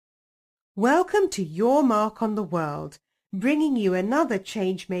Welcome to Your Mark on the World, bringing you another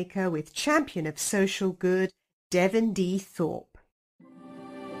changemaker with champion of social good, Devin D. Thorpe.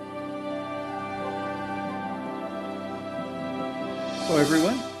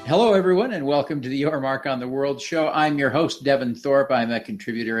 Hello, everyone, and welcome to the Your Mark on the World show. I'm your host, Devin Thorpe. I'm a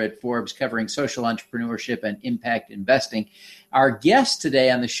contributor at Forbes covering social entrepreneurship and impact investing. Our guest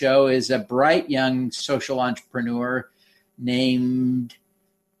today on the show is a bright young social entrepreneur named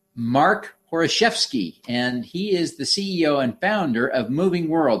Mark Horoszewski, and he is the CEO and founder of Moving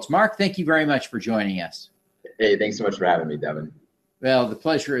Worlds. Mark, thank you very much for joining us. Hey, thanks so much for having me, Devin. Well, the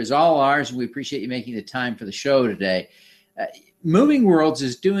pleasure is all ours, and we appreciate you making the time for the show today. Moving Worlds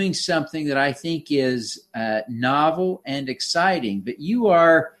is doing something that I think is novel and exciting, but you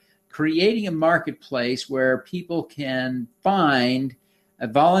are creating a marketplace where people can find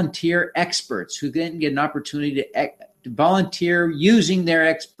volunteer experts who then get an opportunity to volunteer using their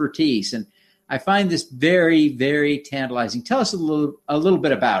expertise. And I find this very, very tantalizing. Tell us a little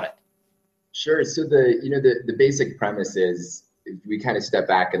bit about it. Sure. So the basic premise is, if we kind of step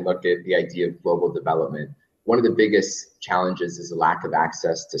back and look at the idea of global development, one of the biggest challenges is a lack of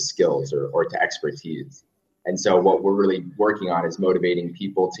access to skills or to expertise. And so what we're really working on is motivating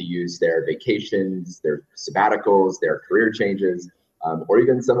people to use their vacations, their sabbaticals, their career changes, or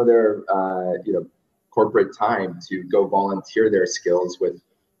even some of their corporate time to go volunteer their skills with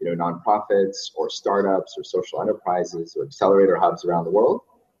nonprofits or startups or social enterprises or accelerator hubs around the world.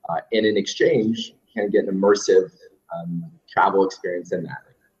 And in exchange, kind of get an immersive travel experience in that.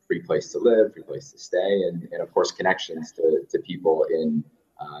 Free place to live, free place to stay, and of course connections to people in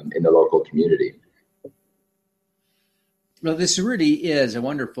the local community. Well, this really is a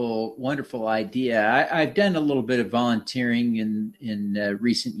wonderful, wonderful idea. I've done a little bit of volunteering in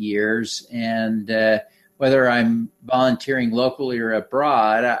recent years, and whether I'm volunteering locally or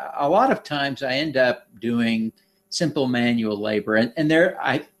abroad, a lot of times I end up doing simple manual labor, and there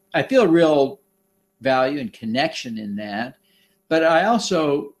I feel real value and connection in that. But I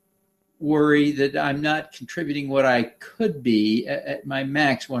also worry that I'm not contributing what I could be at my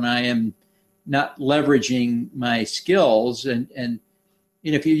max when I am not leveraging my skills. And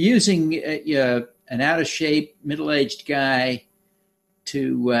if you're using an out of shape, middle-aged guy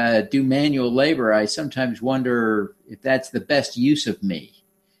to do manual labor, I sometimes wonder if that's the best use of me.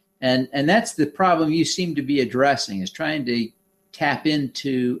 And that's the problem you seem to be addressing, is trying to tap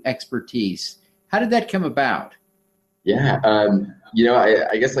into expertise. How did that come about? Yeah,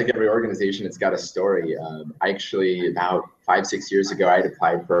 I guess like every organization, it's got a story. I actually, about 5-6 years ago, I had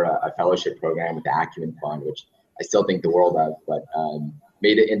applied for a fellowship program with the Acumen Fund, which I still think the world of, but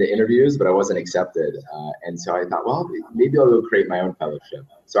made it into interviews, but I wasn't accepted. And so I thought, well, maybe I'll go create my own fellowship.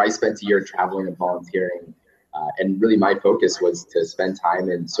 So I spent a year traveling and volunteering. And really my focus was to spend time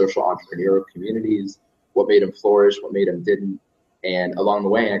in social entrepreneurial communities, what made them flourish, what made them didn't. And along the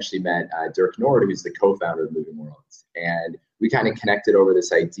way, I actually met Dirk Nord, who's the co-founder of Moving Worlds. And we kind of connected over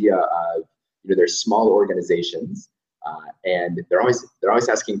this idea of, there's small organizations and they're always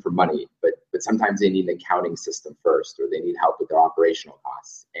asking for money, but sometimes they need an accounting system first, or they need help with their operational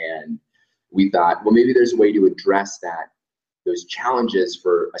costs. And we thought, well, maybe there's a way to address those challenges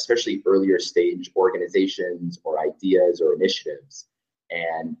for especially earlier stage organizations or ideas or initiatives.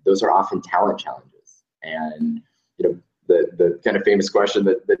 And those are often talent challenges. And, the kind of famous question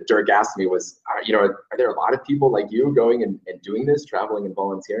that Dirk asked me was, are there a lot of people like you going and doing this, traveling and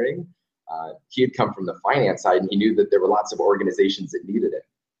volunteering? He had come from the finance side, and he knew that there were lots of organizations that needed it.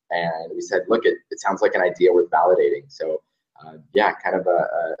 And we said, look, it sounds like an idea worth validating. So kind of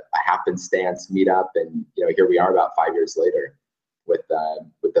a happenstance meetup. And, here we are about 5 years later with a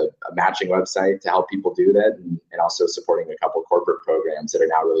matching website to help people do that, and also supporting a couple corporate programs that are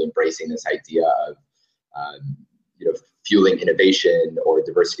now really embracing this idea of, fueling innovation or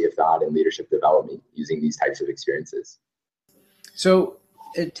diversity of thought and leadership development using these types of experiences. So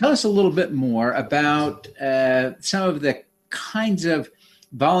tell us a little bit more about some of the kinds of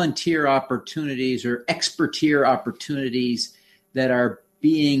volunteer opportunities or expertier opportunities that are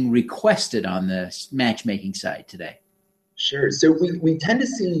being requested on the matchmaking side today. Sure. So we tend to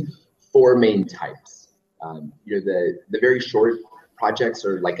see four main types. The very short projects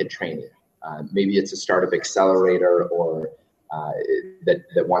are like a training. Maybe it's a startup accelerator or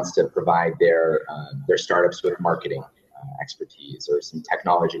that wants to provide their startups with marketing expertise or some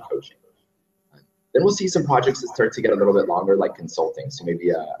technology coaching. Then we'll see some projects that start to get a little bit longer, like consulting. So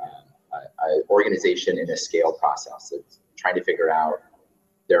maybe a organization in a scale process that's trying to figure out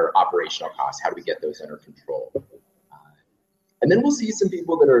their operational costs. How do we get those under control? And then we'll see some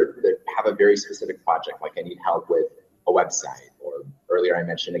people that have a very specific project, like I need help with a website or earlier I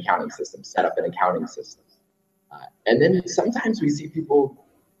mentioned accounting systems, set up an accounting system. And then sometimes we see people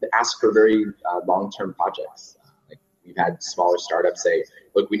ask for very long-term projects. Like we've had smaller startups say,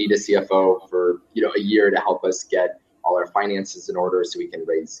 look, we need a CFO for a year to help us get all our finances in order so we can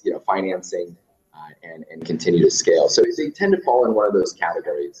raise financing and continue to scale. So they tend to fall in one of those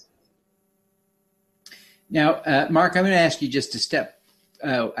categories. Now, Mark, I'm going to ask you just to step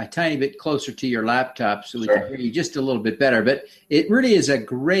a tiny bit closer to your laptop so we can hear you just a little bit better. But it really is a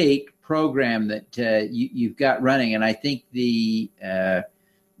great program that you've got running, and I think the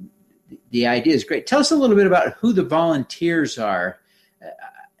idea is great. Tell us a little bit about who the volunteers are.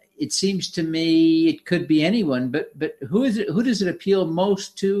 It seems to me it could be anyone, but who is it? Who does it appeal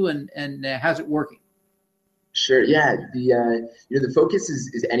most to, and how's it working? Sure. Yeah. The focus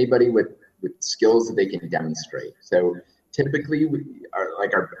is anybody with skills that they can demonstrate. So typically,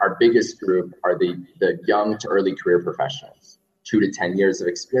 our biggest group are the young to early career professionals, 2 to 10 years of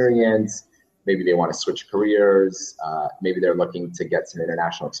experience. Maybe they want to switch careers. Maybe they're looking to get some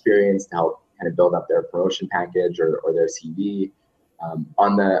international experience to help kind of build up their promotion package or their CV.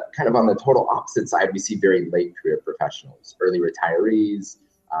 On the total opposite side, we see very late career professionals, early retirees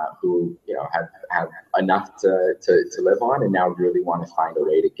who have enough to live on and now really want to find a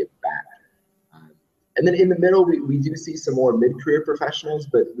way to give back. And then in the middle, we do see some more mid-career professionals,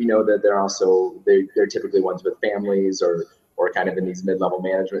 but we know that they're typically ones with families or kind of in these mid-level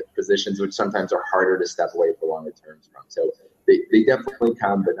management positions, which sometimes are harder to step away for longer terms from. So they definitely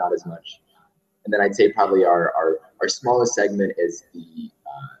come, but not as much. And then I'd say probably our smallest segment is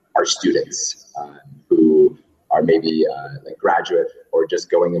our students who are maybe like graduate or just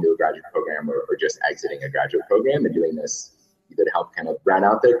going into a graduate program or just exiting a graduate program and doing this either to help kind of round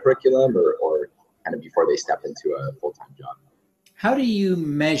out their curriculum or kind of before they step into a full-time job. How do you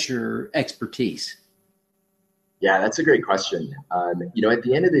measure expertise? Yeah, that's a great question. At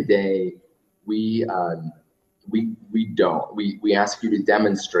the end of the day, we don't. We ask you to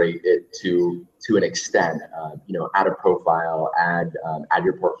demonstrate it to an extent. Add a profile, add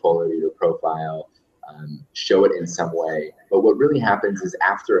your portfolio to your profile, show it in some way. But what really happens is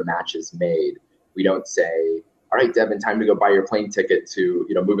after a match is made, we don't say, "All right, Devin, time to go buy your plane ticket to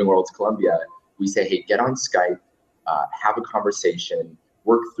Moving World to Colombia." We say, "Hey, get on Skype, have a conversation,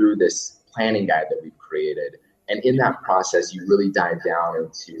 work through this planning guide that we've created." And in that process, you really dive down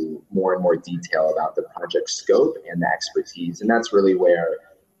into more and more detail about the project scope and the expertise. And that's really where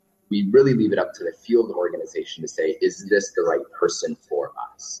we really leave it up to the field organization to say, is this the right person for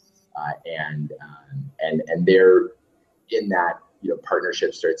us? And they're in that,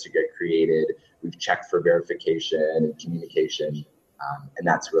 partnership starts to get created. We've checked for verification and communication. And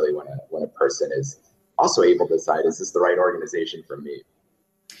that's really when a person is also able to decide, is this the right organization for me?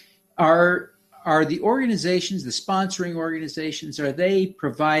 Are the organizations, the sponsoring organizations, are they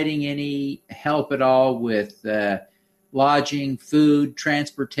providing any help at all with lodging, food,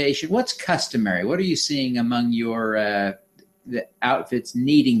 transportation? What's customary? What are you seeing among your the outfits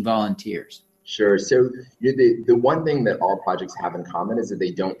needing volunteers? Sure. So the one thing that all projects have in common is that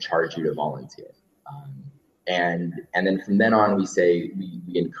they don't charge you to volunteer. And then from then on, we say we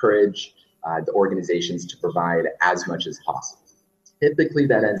encourage the organizations to provide as much as possible. Typically,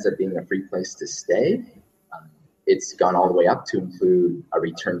 that ends up being a free place to stay. It's gone all the way up to include a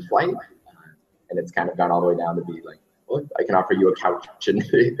return flight, and it's kind of gone all the way down to be like, well, I can offer you a couch in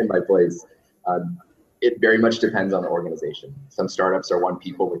my place. It very much depends on the organization. Some startups are one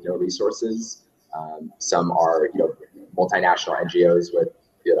people with no resources. Some are, multinational NGOs with,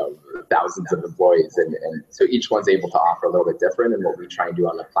 thousands of employees. And so each one's able to offer a little bit different. And what we try and do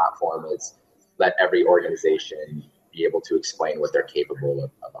on the platform is let every organization be able to explain what they're capable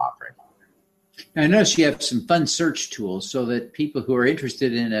of offering. Now, I notice you have some fun search tools so that people who are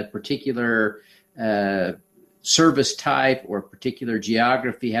interested in a particular service type or particular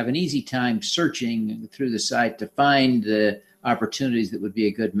geography have an easy time searching through the site to find the opportunities that would be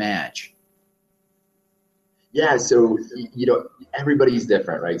a good match. Yeah, so, everybody's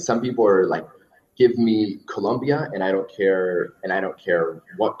different, right? Some people are like, give me Colombia and I don't care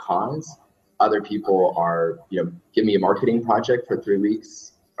what cause. Other people are, give me a marketing project for 3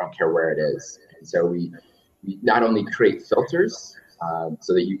 weeks. I don't care where it is. And so we not only create filters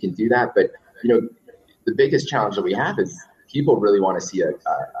so that you can do that, but, the biggest challenge that we have is people really want to see a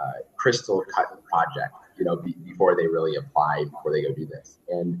crystal cut project, before they really apply, before they go do this.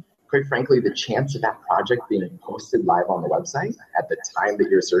 And quite frankly, the chance of that project being posted live on the website at the time that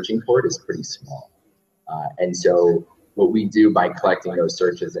you're searching for it is pretty small. And so what we do by collecting those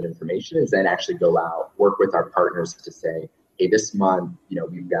searches and information is then actually go out, work with our partners to say, hey, this month,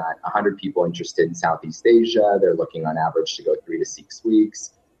 we've got 100 people interested in Southeast Asia. They're looking on average to go 3 to 6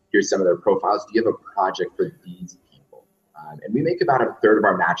 weeks. Here's some of their profiles. Do you have a project for these people? And we make about a third of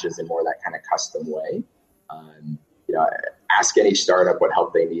our matches in more that kind of custom way. Ask any startup what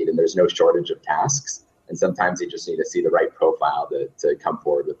help they need, and there's no shortage of tasks. And sometimes they just need to see the right profile to come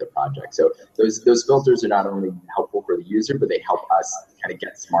forward with the project. So those filters are not only helpful for the user, but they help us kind of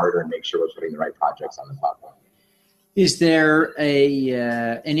get smarter and make sure we're putting the right projects on the platform. Is there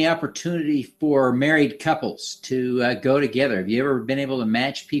any opportunity for married couples to go together? Have you ever been able to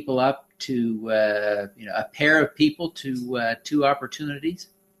match people up to a pair of people to two opportunities?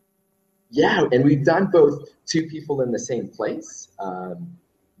 Yeah, and we've done both two people in the same place,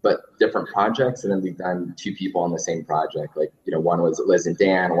 but different projects, and then we've done two people on the same project. Like, one was Liz and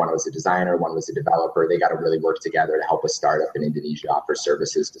Dan, one was a designer, one was a developer. They got to really work together to help a startup in Indonesia offer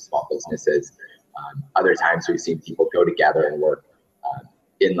services to small businesses. Other times we've seen people go together and work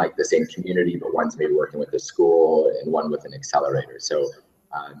in like the same community, but one's maybe working with a school and one with an accelerator. So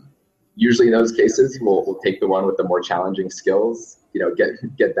usually in those cases, we'll take the one with the more challenging skills,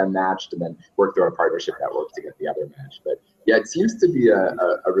 get them matched, and then work through our partnership network to get the other matched. But yeah, it seems to be a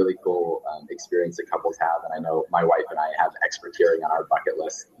really cool experience that couples have, and I know my wife and I have experteering on our bucket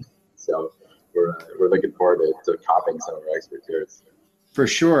list, so we're looking forward to copying some of our expertires. For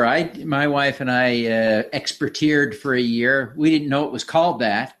sure. My wife and I expertiered for a year. We didn't know it was called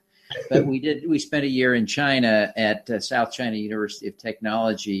that, but we did. We spent a year in China at South China University of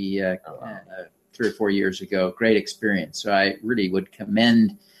Technology 3 or 4 years ago. Great experience. So I really would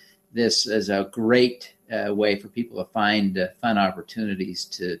commend this as a great way for people to find fun opportunities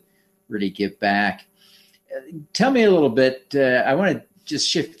to really give back. Tell me a little bit. I want to just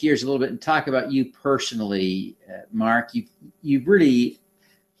shift gears a little bit and talk about you personally, Mark. You've really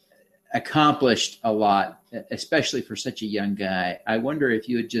accomplished a lot, especially for such a young guy. I wonder if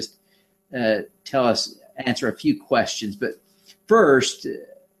you would just answer a few questions. But first,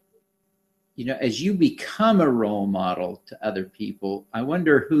 as you become a role model to other people, I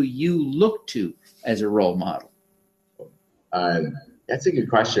wonder who you look to as a role model. That's a good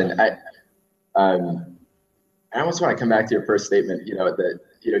question. I almost want to come back to your first statement.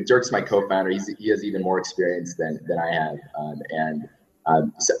 Dirk's my co-founder. He has even more experience than I have, and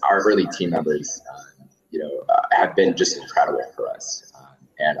so our early team members, have been just incredible for us,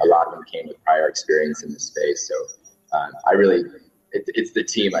 and a lot of them came with prior experience in the space. So it's the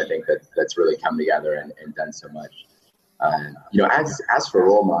team, I think, that's really come together and done so much. As for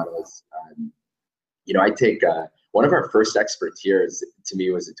role models, I take one of our first experteers to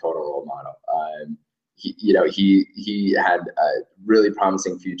me was a total role model. He had a really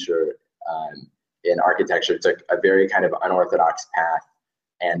promising future in architecture, took a very kind of unorthodox path,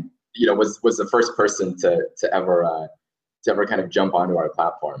 and was the first person to ever kind of jump onto our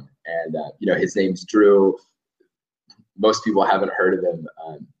platform. And his name's Drew. Most people haven't heard of him,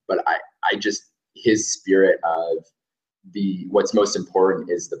 but I just, his spirit of what's most important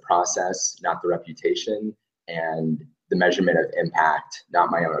is the process, not the reputation, and the measurement of impact,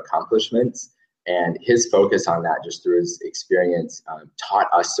 not my own accomplishments. And his focus on that, just through his experience, taught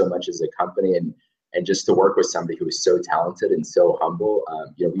us so much as a company, and just to work with somebody who is so talented and so humble.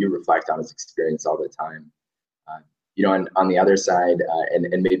 We reflect on his experience all the time. On the other side,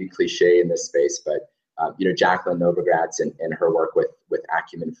 and maybe cliche in this space, but Jacqueline Novogratz and her work with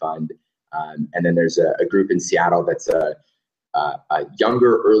Acumen Fund, and then there's a group in Seattle that's a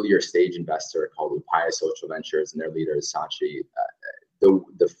younger, earlier stage investor called Upaya Social Ventures, and their leader is Sachi.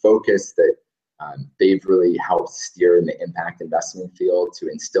 The focus that they've really helped steer in the impact investing field to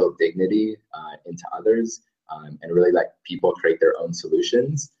instill dignity into others, and really let people create their own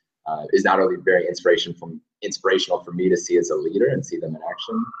solutions is not only very inspirational for me to see as a leader and see them in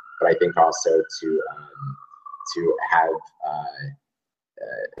action, but I think also to have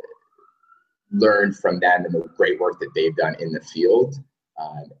learned from them and the great work that they've done in the field.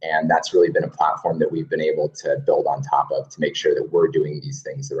 And that's really been a platform that we've been able to build on top of to make sure that we're doing these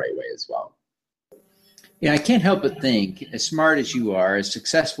things the right way as well. Yeah, I can't help but think, as smart as you are, as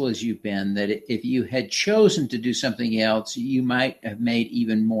successful as you've been, that if you had chosen to do something else, you might have made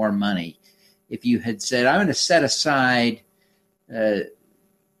even more money. If you had said, I'm going to set aside,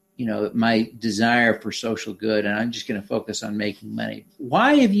 my desire for social good, and I'm just going to focus on making money.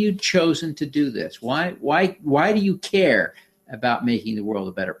 Why have you chosen to do this? Why do you care about making the world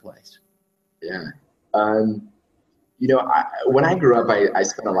a better place? Yeah. When I grew up, I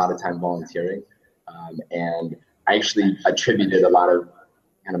spent a lot of time volunteering. And I actually attributed a lot of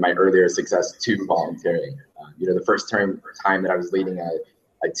kind of my earlier success to volunteering. The first time that I was leading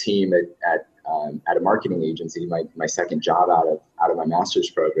a team at at a marketing agency, my second job out of my master's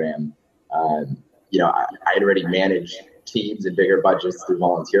program. I had already managed teams and bigger budgets through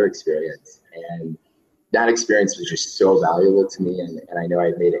volunteer experience, and that experience was just so valuable to me, and I know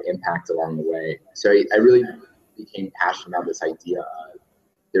I'd made an impact along the way. So I really became passionate about this idea of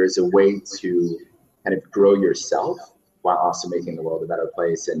there's a way to kind of grow yourself while also making the world a better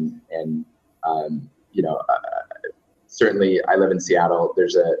place. Certainly I live in Seattle.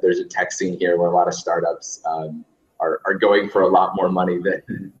 There's a tech scene here where a lot of startups are going for a lot more money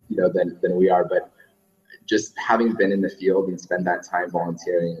than we are. But just having been in the field and spent that time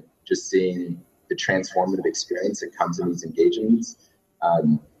volunteering, just seeing the transformative experience that comes in these engagements.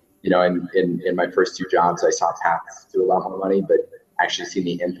 In my first two jobs, I saw paths to a lot more money, but actually seeing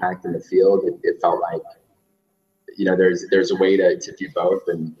the impact in the field, it felt like, there's a way to do both,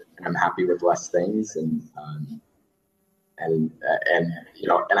 and I'm happy with less things, and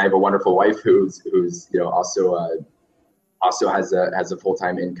I have a wonderful wife who's also has a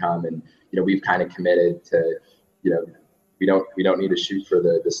full-time income, and we've kind of committed to, we don't need to shoot for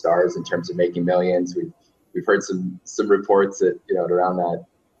the stars in terms of making millions. We've heard some reports that around that,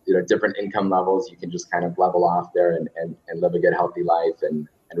 different income levels, you can just kind of level off there and live a good, healthy life, and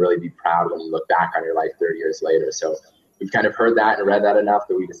really be proud when you look back on your life 30 years later. So we've kind of heard that and read that enough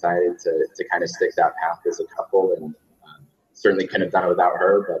that we decided to kind of stick that path as a couple, and certainly couldn't have done it without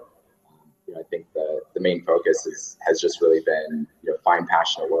her. But I think the main focus has just really been, find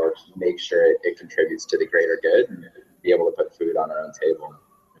passionate work, make sure it contributes to the greater good, and be able to put food on our own table.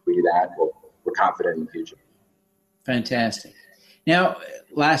 If we do that, we're confident in the future. Fantastic. Now,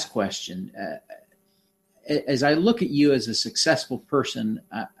 last question. As I look at you as a successful person,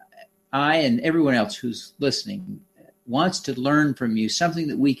 I and everyone else who's listening wants to learn from you something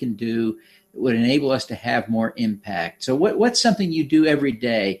that we can do that would enable us to have more impact. So what's something you do every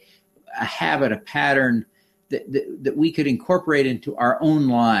day, a habit, a pattern that we could incorporate into our own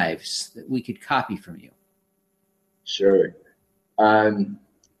lives, that we could copy from you? Sure.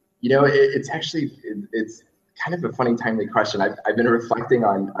 It's actually, it's kind of a funny, timely question. I've been reflecting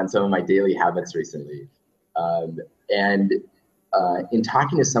on some of my daily habits recently. In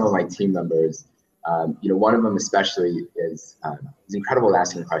talking to some of my team members, one of them especially is he's incredible at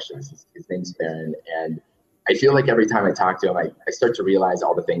asking questions. His name's Baron, and I feel like every time I talk to him, I start to realize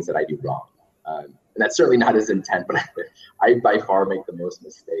all the things that I do wrong. And that's certainly not his intent, but I by far make the most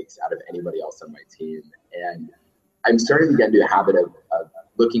mistakes out of anybody else on my team. And I'm starting to get into a habit of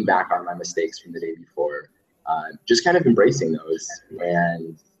looking back on my mistakes from the day before, just kind of embracing those,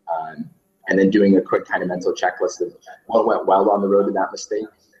 and then doing a quick kind of mental checklist of what went well on the road to that mistake,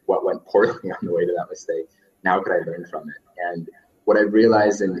 what went poorly on the way to that mistake, and how could I learn from it. And what I've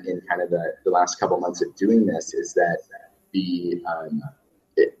realized in kind of the last couple months of doing this is that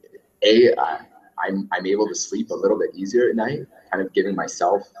I'm able to sleep a little bit easier at night, kind of giving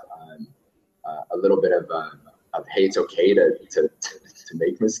myself a little bit of hey, it's okay to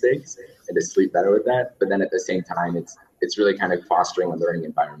make mistakes and to sleep better with that. But then at the same time, it's really kind of fostering a learning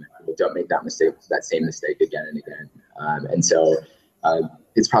environment. Don't make that same mistake again and again. And so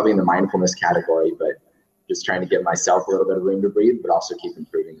it's probably in the mindfulness category, but just trying to give myself a little bit of room to breathe, but also keep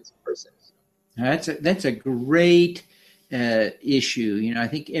improving as a person. That's a great issue. I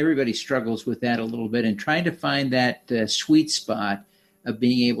think everybody struggles with that a little bit, and trying to find that sweet spot of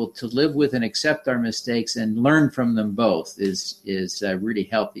being able to live with and accept our mistakes and learn from them both is a really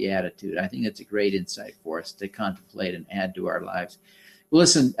healthy attitude. I think that's a great insight for us to contemplate and add to our lives. Well,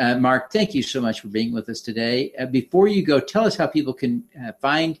 listen, Mark, thank you so much for being with us today. Before you go, tell us how people can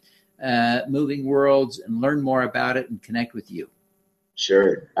find Moving Worlds and learn more about it and connect with you.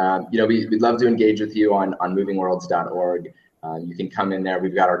 Sure. We'd love to engage with you on movingworlds.org. You can come in there.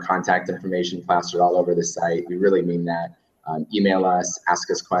 We've got our contact information plastered all over the site. We really mean that. Email us,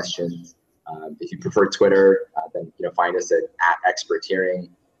 ask us questions. If you prefer Twitter, then find us at @experthearing,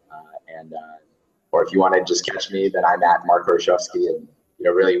 or if you want to just catch me, then I'm at Mark Roshofsky. And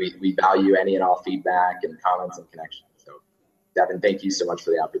really, we value any and all feedback and comments and connections. So, Devin, thank you so much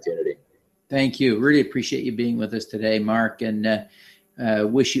for the opportunity. Thank you. Really appreciate you being with us today, Mark, and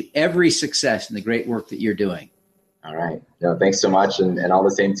wish you every success in the great work that you're doing. All right. Thanks so much, and all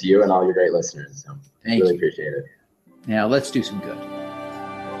the same to you and all your great listeners. So, really appreciate it. Now let's do some good.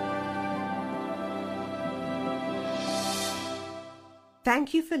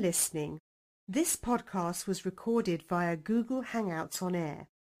 Thank you for listening. This podcast was recorded via Google Hangouts on Air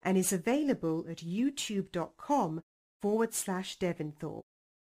and is available at youtube.com/Devinthorpe.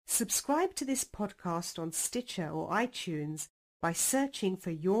 Subscribe to this podcast on Stitcher or iTunes by searching for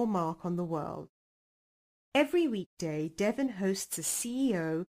Your Mark on the World. Every weekday, Devin hosts a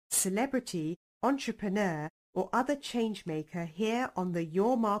CEO, celebrity, entrepreneur, or other changemaker here on the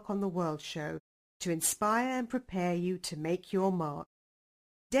Your Mark on the World show to inspire and prepare you to make your mark.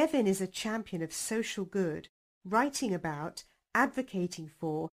 Devin is a champion of social good, writing about, advocating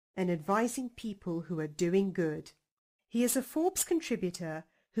for, and advising people who are doing good. He is a Forbes contributor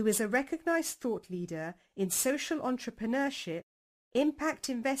who is a recognized thought leader in social entrepreneurship, impact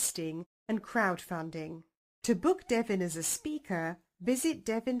investing, and crowdfunding. To book Devin as a speaker, visit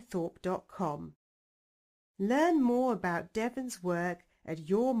devinthorpe.com. Learn more about Devin's work at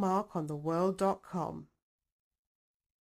yourmarkontheworld.com.